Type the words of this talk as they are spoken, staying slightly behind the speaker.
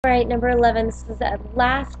Alright, number 11. This is the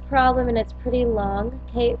last problem and it's pretty long.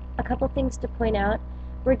 Okay, a couple things to point out.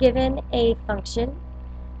 We're given a function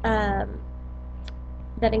um,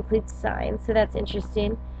 that includes sine, so that's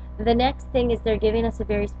interesting. The next thing is they're giving us a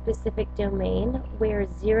very specific domain where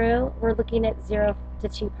we're looking at 0 to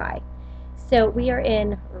 2 pi. So we are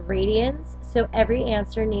in radians, so every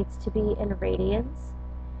answer needs to be in radians.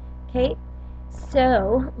 Okay,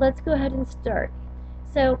 so let's go ahead and start.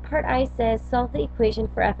 So part I says solve the equation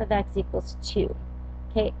for f of x equals 2.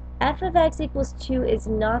 Okay, f of x equals 2 is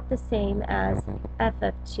not the same as f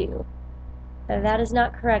of 2. That is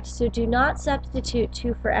not correct, so do not substitute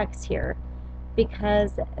 2 for x here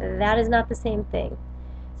because that is not the same thing.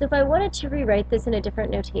 So if I wanted to rewrite this in a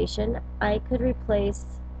different notation, I could replace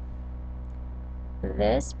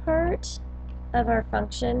this part of our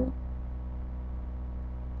function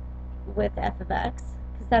with f of x,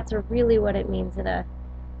 because that's really what it means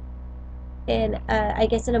I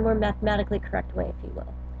guess in a more mathematically correct way, if you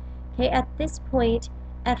will. Okay, at this point,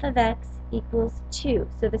 f of x equals 2.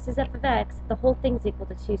 So this is f of x. The whole thing's equal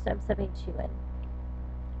to 2, so I'm subbing 2 in.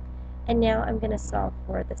 And now I'm going to solve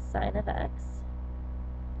for the sine of x.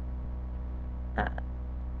 Goodness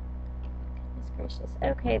gracious.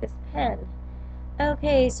 Okay, this pen.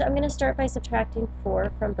 Okay, so I'm going to start by subtracting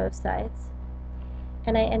 4 from both sides.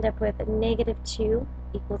 And I end up with negative 2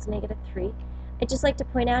 equals negative 3. I'd just like to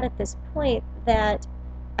point out at this point that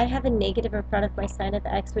I have a negative in front of my sine of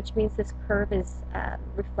x, which means this curve is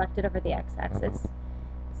reflected over the x-axis.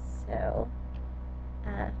 So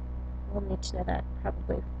we'll need to know that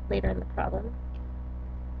probably later in the problem.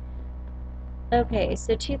 Okay,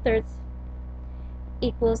 so 2/3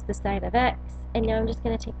 equals the sine of x, and now I'm just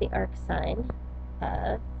going to take the arc sine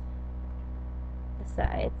of the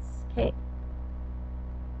sides. Okay,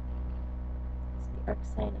 so the arc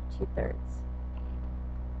sine of 2/3 is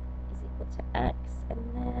equal to x, and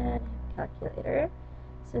then calculator.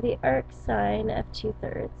 So the arc sine of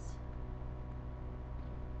 2/3.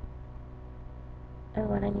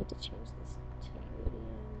 Oh, and I need to change this to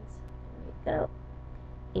radians. There we go.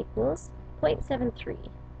 Equals 0.73.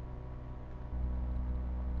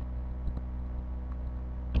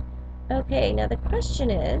 Okay, now the question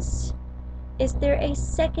is there a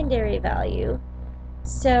secondary value?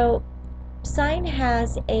 So sine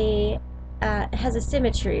has a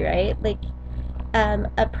symmetry, right? Like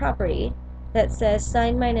a property that says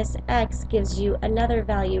sine minus x gives you another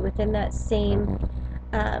value within that same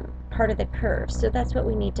part of the curve. So that's what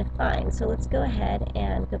we need to find. So let's go ahead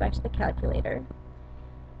and go back to the calculator.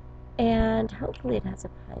 And hopefully it has a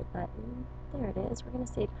pi button. There it is. We're going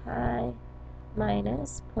to say pi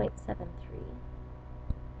minus 0.73.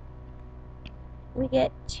 We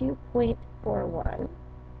get 2.41.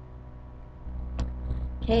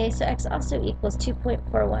 Okay, so x also equals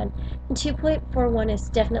 2.41. And 2.41 is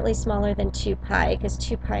definitely smaller than 2 pi because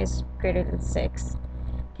 2 pi is greater than 6.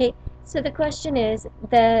 Okay, so the question is,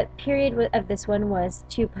 the period of this one was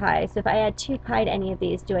 2 pi. So if I add 2 pi to any of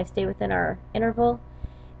these, do I stay within our interval?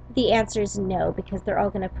 The answer is no, because they're all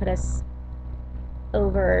going to put us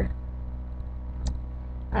over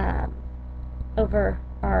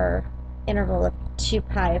our interval of 2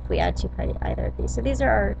 pi if we add 2 pi to either of these. So these are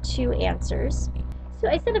our two answers. So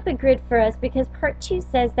I set up a grid for us because part 2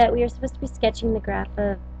 says that we are supposed to be sketching the graph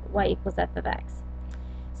of y equals f of x.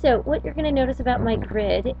 So what you're going to notice about my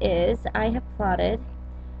grid is I have plotted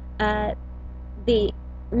the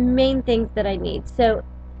main things that I need. So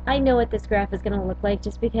I know what this graph is going to look like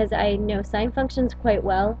just because I know sine functions quite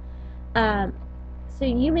well. So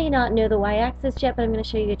you may not know the y-axis yet, but I'm going to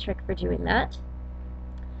show you a trick for doing that.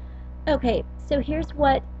 Okay, so here's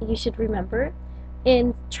what you should remember.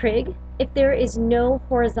 In trig, if there is no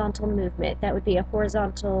horizontal movement, that would be a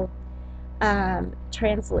horizontal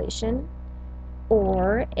translation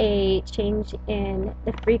or a change in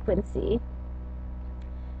the frequency,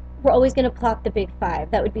 we're always going to plot the big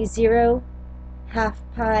 5. That would be 0, half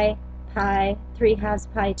pi, pi, 3/2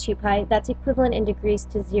 pi, 2 pi. That's equivalent in degrees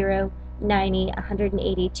to 0, 90,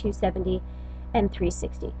 180, 270, and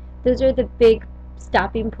 360. Those are the big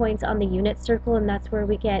stopping points on the unit circle, and that's where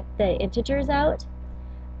we get the integers out,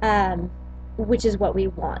 which is what we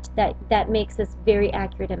want. That makes us very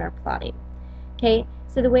accurate in our plotting. Okay,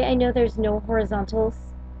 so the way I know there's no horizontal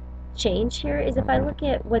change here is if I look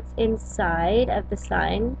at what's inside of the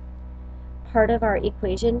sine part of our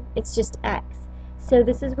equation, it's just x. So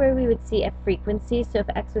this is where we would see a frequency. So if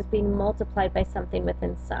x was being multiplied by something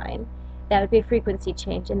within sine, that would be a frequency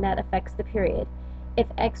change, and that affects the period. If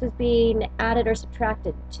x was being added or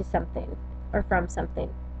subtracted to something or from something,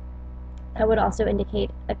 that would also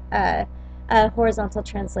indicate a horizontal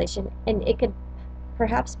translation, and it could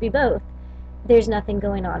perhaps be both. there's nothing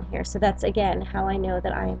going on here. So that's, again, how I know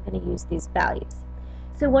that I am going to use these values.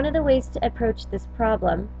 So one of the ways to approach this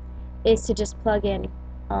problem is to just plug in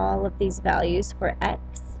all of these values for x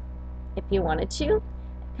if you wanted to.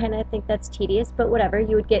 I kind of think that's tedious, but whatever,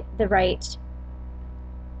 you would get the right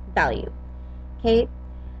value. Okay.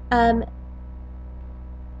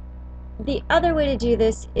 The other way to do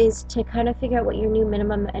this is to kind of figure out what your new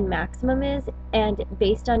minimum and maximum is, and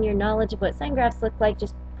based on your knowledge of what sine graphs look like,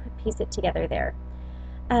 just piece it together there.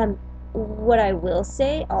 What I will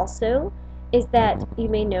say also is that you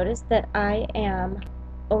may notice that I am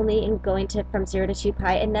only going to from 0 to 2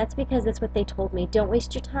 pi, and that's because that's what they told me. Don't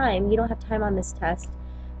waste your time. You don't have time on this test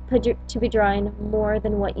to be drawing more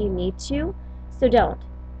than what you need to, so don't.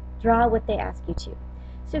 Draw what they ask you to.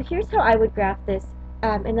 So here's how I would graph this,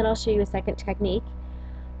 and then I'll show you a second technique.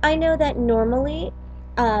 I know that normally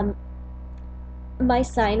my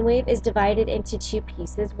sine wave is divided into two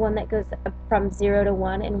pieces, one that goes from 0 to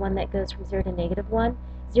 1 and one that goes from 0 to -1.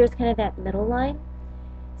 0 is kind of that middle line.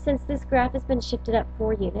 Since this graph has been shifted up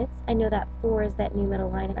 4 units, I know that 4 is that new middle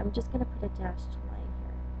line, and I'm just going to put a dashed line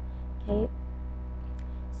here. Okay?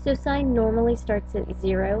 So sine normally starts at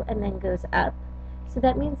 0 and then goes up. So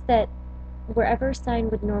that means that wherever sine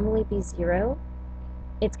would normally be 0,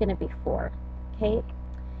 it's going to be 4. Okay?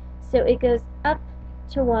 So it goes up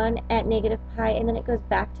to 1 at -pi, and then it goes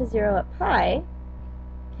back to 0 at pi.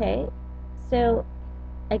 Okay? So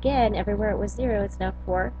again, everywhere it was 0, it's now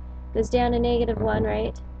 4. Goes down to -1,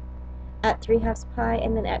 right? At 3/2 pi,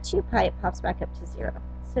 and then at 2 pi, it pops back up to 0.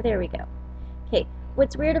 So there we go. Okay,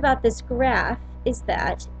 what's weird about this graph is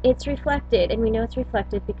that it's reflected, and we know it's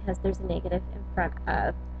reflected because there's a negative in front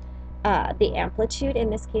of the amplitude. In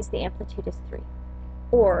this case, the amplitude is 3.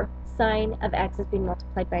 Or sine of x is being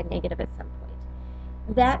multiplied by a negative at some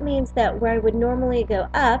point. That means that where I would normally go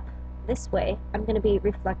up this way, I'm going to be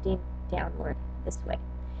reflecting downward this way.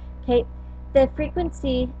 Okay, the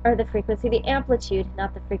amplitude,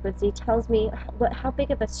 not the frequency, tells me how big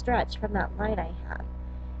of a stretch from that line I have.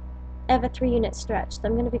 I have a 3-unit stretch, so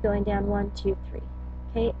I'm going to be going down 1, 2, 3.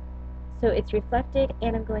 Okay, so it's reflected,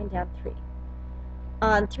 and I'm going down 3.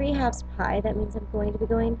 On 3/2 pi, that means I'm going to be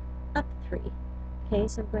going up 3. Okay,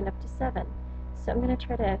 so I'm going up to 7. So I'm going to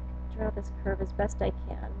try to draw this curve as best I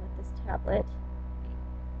can with this tablet.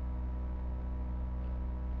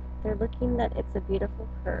 They're looking that it's a beautiful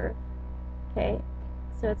curve. Okay,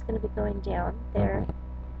 so it's going to be going down there,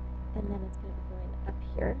 and then it's going to be going up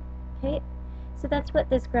here. Okay, so that's what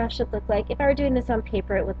this graph should look like. If I were doing this on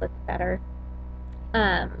paper, it would look better,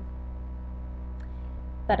 but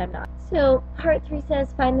I'm not. So part 3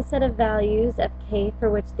 says, find the set of values of k for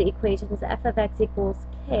which the equations f of x equals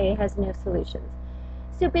k has no solutions.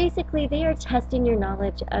 So basically, they are testing your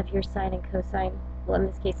knowledge of your sine and cosine, well, in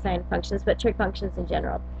this case, sine functions, but trig functions in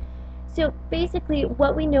general. So basically,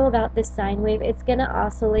 what we know about this sine wave, it's going to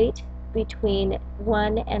oscillate between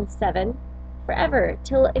 1 and 7 forever,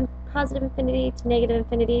 till in positive infinity to negative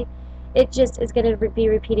infinity. It just is going to be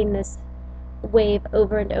repeating this wave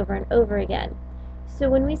over and over and over again. So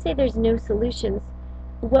when we say there's no solutions,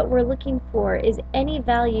 what we're looking for is any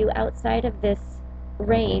value outside of this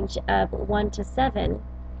range of 1 to 7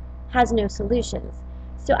 has no solutions.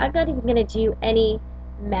 So I'm not even going to do any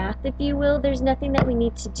math, if you will. There's nothing that we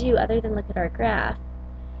need to do other than look at our graph.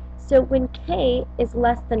 So when k is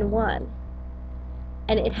less than 1,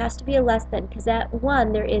 and it has to be a less than, because at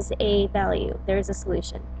 1 there is a value, there is a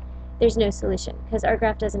solution. There's no solution, because our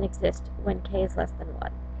graph doesn't exist when k is less than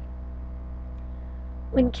 1.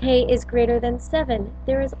 When k is greater than 7,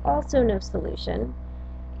 there is also no solution,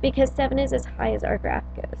 because 7 is as high as our graph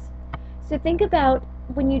goes. So think about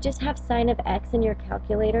when you just have sine of x in your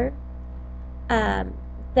calculator,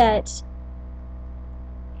 that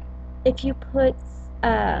if you put,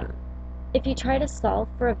 if you try to solve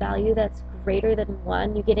for a value that's greater than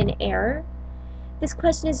 1, you get an error. This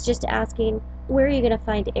question is just asking, where are you going to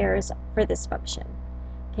find errors for this function?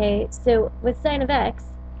 Okay, so with sine of x,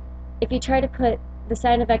 if you try to put the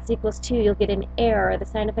sine of x equals 2, you'll get an error. The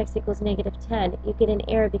sine of x equals -10, you get an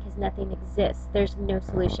error because nothing exists. There's no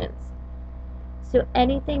solutions. So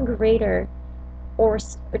anything greater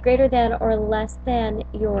than or less than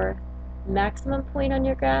your maximum point on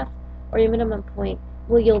your graph or your minimum point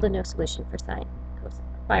will yield a no solution for sine,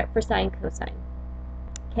 cosine.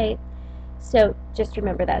 Okay, so just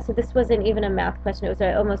remember that. So this wasn't even a math question. It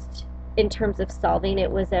was almost, in terms of solving,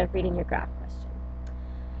 it was a reading your graph question.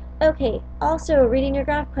 Okay, also reading your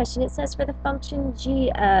graph question, it says for the function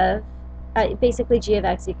g of, basically g of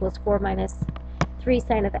x equals 4 minus 3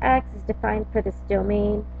 sine of x is defined for this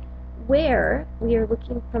domain where we are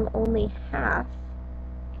looking from only half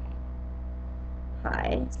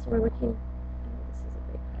pi. So we're looking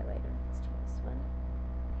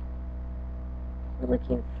we're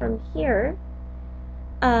looking from here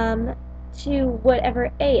to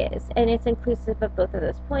whatever a is, and it's inclusive of both of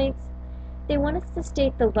those points. They want us to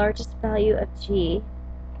state the largest value of g,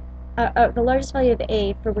 the largest value of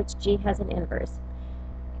a for which g has an inverse.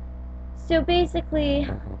 So basically,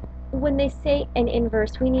 when they say an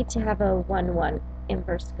inverse, we need to have a 1-1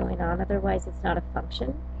 inverse going on, otherwise it's not a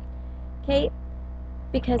function, okay,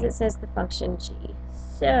 because it says the function g.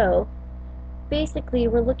 So basically,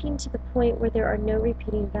 we're looking to the point where there are no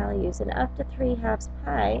repeating values, and up to 3/2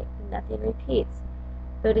 pi, nothing repeats.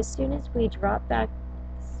 But as soon as we drop back,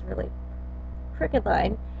 this is really crooked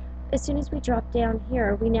line, as soon as we drop down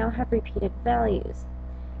here, we now have repeated values.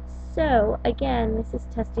 So again, this is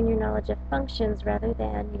testing your knowledge of functions rather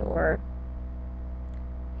than your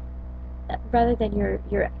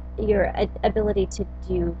ability to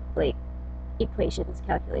do like equations,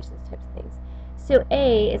 calculations, types of things. So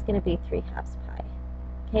a is going to be 3/2 pi,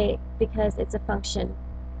 okay, because it's a function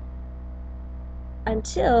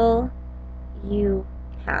until you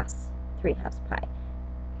pass 3/2 pi,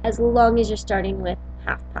 as long as you're starting with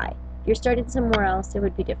half pi. If you're starting somewhere else, it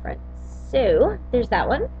would be different. So there's that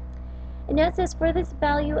one. And now it says for this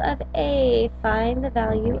value of a, find the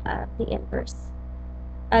value of the inverse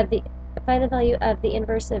of the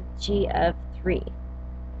inverse of g of 3.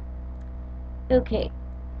 Okay,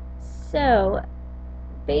 so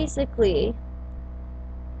basically,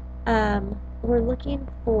 we're looking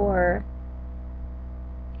for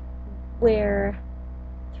where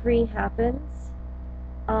 3 happens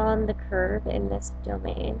on the curve in this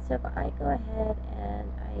domain. So if I go ahead and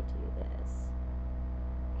I do this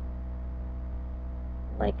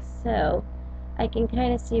like so, I can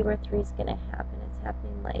kind of see where 3 is going to happen. It's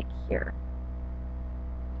happening like here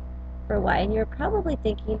for y. And you're probably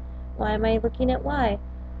thinking, why am I looking at y?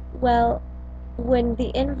 Well, when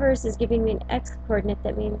the inverse is giving me an x-coordinate,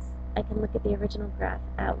 that means I can look at the original graph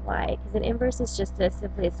at y, because an inverse is just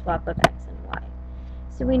simply a swap of x and y.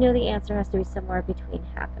 So we know the answer has to be somewhere between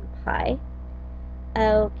half and pi.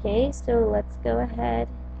 Okay, so let's go ahead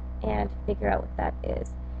and figure out what that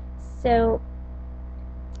is. So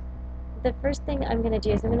the first thing I'm going to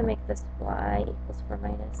do is I'm going to make this y equals 4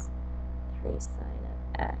 minus 3 sine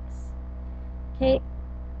of x. Okay,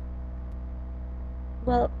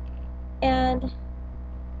 well, and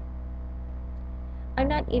I'm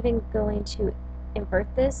not even going to invert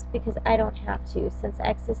this because I don't have to. Since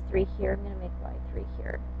x is 3 here, I'm going to make y 3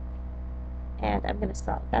 here. And I'm going to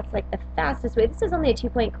solve. That's like the fastest way. This is only a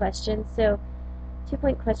 2-point question, so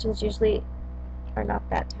 2-point questions usually are not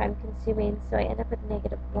that time consuming. So I end up with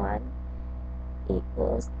 -1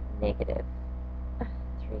 equals negative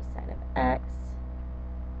 3 sine of x.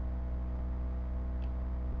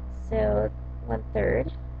 So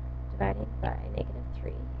 1/3 dividing by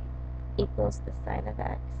 -3 equals the sine of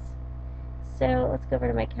x. So let's go over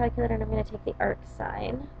to my calculator and I'm going to take the arc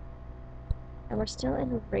sine. And we're still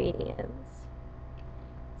in radians.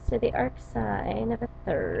 So the arc sine of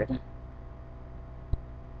 1/3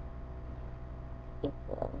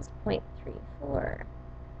 equals 0.34.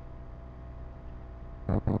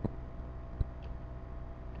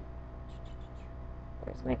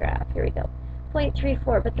 Where's my graph? Here we go.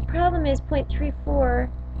 0.34. But the problem is 0.34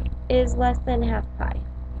 is less than half pi.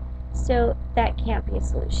 So that can't be a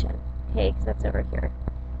solution, okay, because that's over here.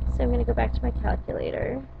 So I'm going to go back to my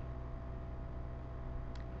calculator.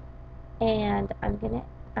 And I'm going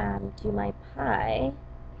to do my pi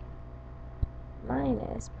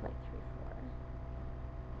minus 0.34.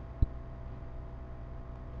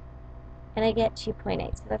 And I get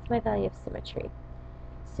 2.8, so that's my value of symmetry.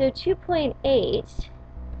 So 2.8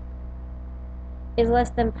 is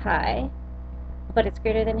less than pi, but it's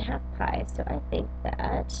greater than half pi, so I think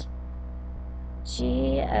that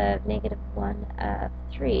g of -1 of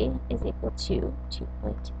 3 is equal to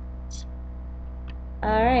 2.8.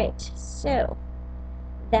 Alright, so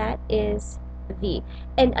that is V.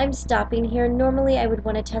 And I'm stopping here. Normally I would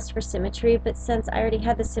want to test for symmetry, but since I already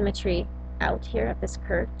had the symmetry out here of this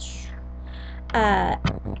curve,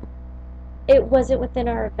 it wasn't within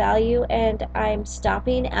our value, and I'm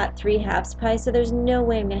stopping at 3/2 pi, so there's no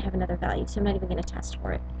way I'm going to have another value, so I'm not even going to test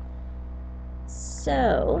for it.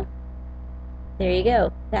 So, there you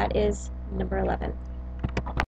go. That is number 11.